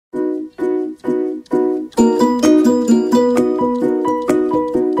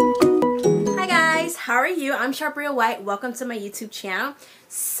you? I'm Charbria White. Welcome to my YouTube channel.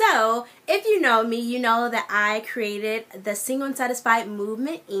 So, if you know me, you know that I created the Single and Satisfied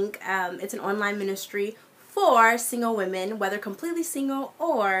Movement, Inc. It's an online ministry for single women, whether completely single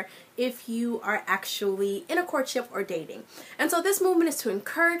or if you are actually in a courtship or dating. And so this movement is to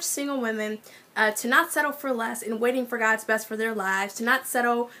encourage single women to not settle for less in waiting for God's best for their lives, to not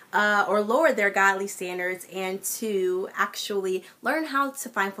settle or lower their godly standards, and to actually learn how to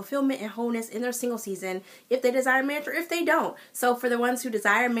find fulfillment and wholeness in their single season if they desire marriage or if they don't. So for the ones who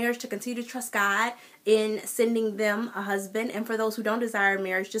desire marriage, to continue to trust God in sending them a husband, and for those who don't desire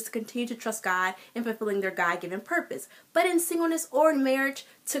marriage, just to continue to trust God in fulfilling their God-given purpose. But in singleness or in marriage,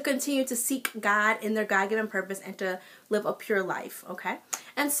 to continue to seek God in their God-given purpose and to live a pure life, okay?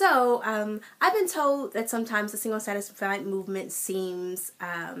 And so, I've been told that sometimes the Single and Satisfied movement seems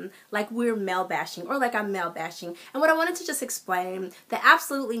like we're male bashing, or like I'm male bashing. And what I wanted to just explain, that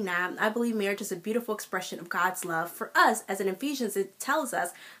absolutely not. I believe marriage is a beautiful expression of God's love for us. As in Ephesians, it tells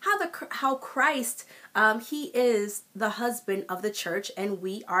us how Christ, he is the husband of the church, and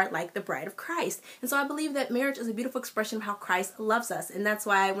we are like the bride of Christ. And so I believe that marriage is a beautiful expression of how Christ loves us. And that's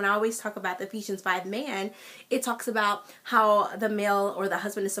why when I always talk about the Ephesians 5 man, it talks about how the male or the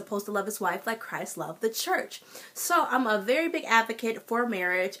husband is supposed to love his wife like Christ loved the church. So I'm a very big advocate for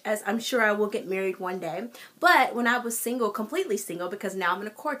marriage, as I'm sure I will get married one day. But when I was single, completely single, because now I'm in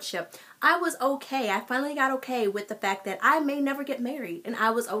a courtship, I was okay. I finally got okay with the fact that I may never get married, and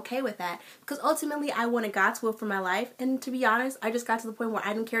I was okay with that because ultimately I wanted God's will for my life. And to be honest, I just got to the point where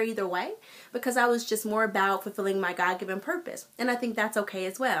I didn't care either way because I was just more about fulfilling my God-given purpose, and I think that's okay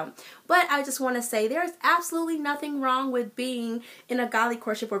as well. But I just want to say there's absolutely nothing wrong with being in a godly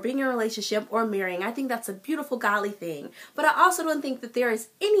courtship or being in a relationship or marrying. I think that's a beautiful godly thing. But I also don't think that there is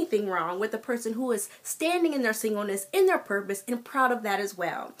anything wrong with the person who is standing in their singleness, in their purpose, and proud of that as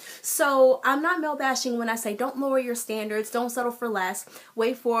well. So I'm not male bashing when I say don't lower your standards, don't settle for less,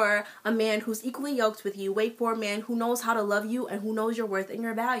 wait for a man who's equally yoked with you, wait for a man who knows how to love you and who knows your worth and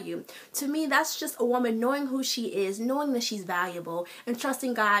your value. To me, that's just a woman knowing who she is, knowing that she's valuable, and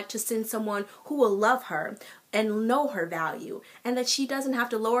trusting God to send someone who will love her and know her value, and that she doesn't have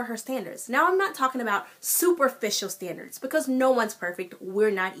to lower her standards. Now, I'm not talking about superficial standards because no one's perfect. We're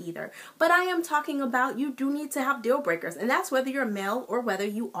not either. But I am talking about you do need to have deal breakers, and that's whether you're male or whether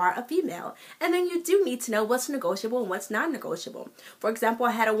you are a female. And then you do need to know what's negotiable and what's non-negotiable. For example,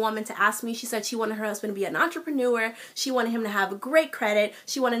 I had a woman to ask me, she said she wanted her husband to be an entrepreneur, she wanted him to have great credit,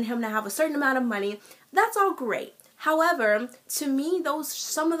 she wanted him to have a certain amount of money. That's all great. However, to me,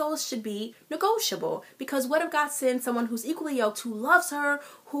 some of those should be negotiable, because what if God sends someone who's equally yoked, who loves her,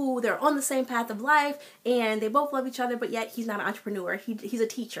 who they're on the same path of life, and they both love each other, but yet he's not an entrepreneur, he's a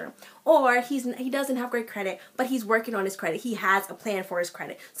teacher, or he doesn't have great credit, but he's working on his credit, he has a plan for his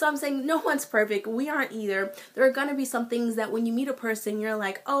credit. So I'm saying no one's perfect, we aren't either. There are going to be some things that when you meet a person, you're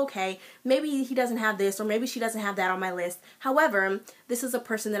like, oh, okay, maybe he doesn't have this, or maybe she doesn't have that on my list. However, this is a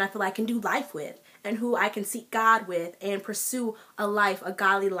person that I feel like I can do life with, and who I can seek God with and pursue a life, a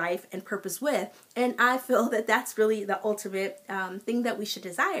godly life and purpose with. And I feel that that's really the ultimate thing that we should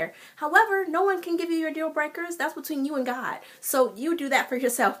desire. However, no one can give you your deal breakers. That's between you and God. So you do that for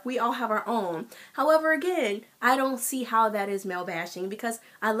yourself. We all have our own. However, again, I don't see how that is male bashing, because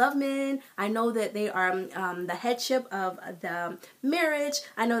I love men. I know that they are the headship of the marriage.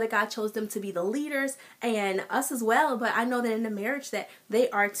 I know that God chose them to be the leaders, and us as well. But I know that in the marriage that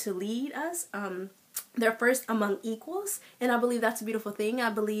they are to lead us. They're first among equals, and I believe that's a beautiful thing. I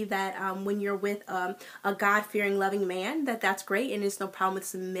believe that when you're with a God-fearing, loving man, that's great, and there's no problem with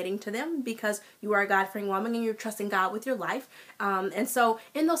submitting to them because you are a God-fearing woman and you're trusting God with your life. And so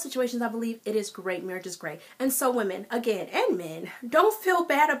in those situations, I believe it is great. Marriage is great. And so women, again, and men, don't feel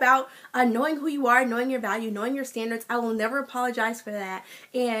bad about knowing who you are, knowing your value, knowing your standards. I will never apologize for that,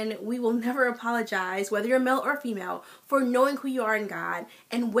 and we will never apologize, whether you're male or female, for knowing who you are in God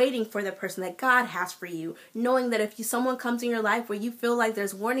and waiting for the person that God has for you, knowing that if someone comes in your life where you feel like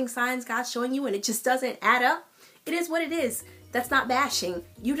there's warning signs God's showing you and it just doesn't add up, it is what it is. That's not bashing.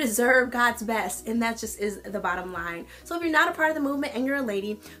 You deserve God's best, and that just is the bottom line. So if you're not a part of the movement and you're a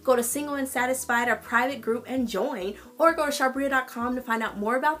lady, go to Single and Satisfied, our private group, and join, or go to charbria.com to find out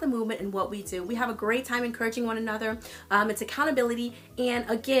more about the movement and what we do. We have a great time encouraging one another. It's accountability, and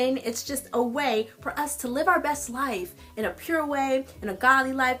again, it's just a way for us to live our best life in a pure way, in a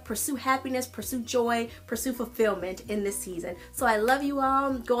godly life, pursue happiness, pursue joy, pursue fulfillment in this season. So I love you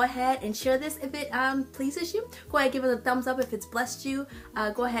all. Go ahead and share this if it pleases you. Go ahead and give it a thumbs up if it's blessed you.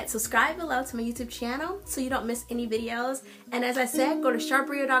 Go ahead, subscribe below to my YouTube channel so you don't miss any videos. And as I said, go to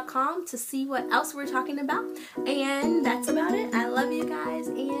charbria.com to see what else we're talking about. And that's about it. I love you guys,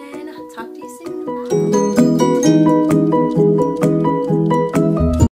 and talk to you soon.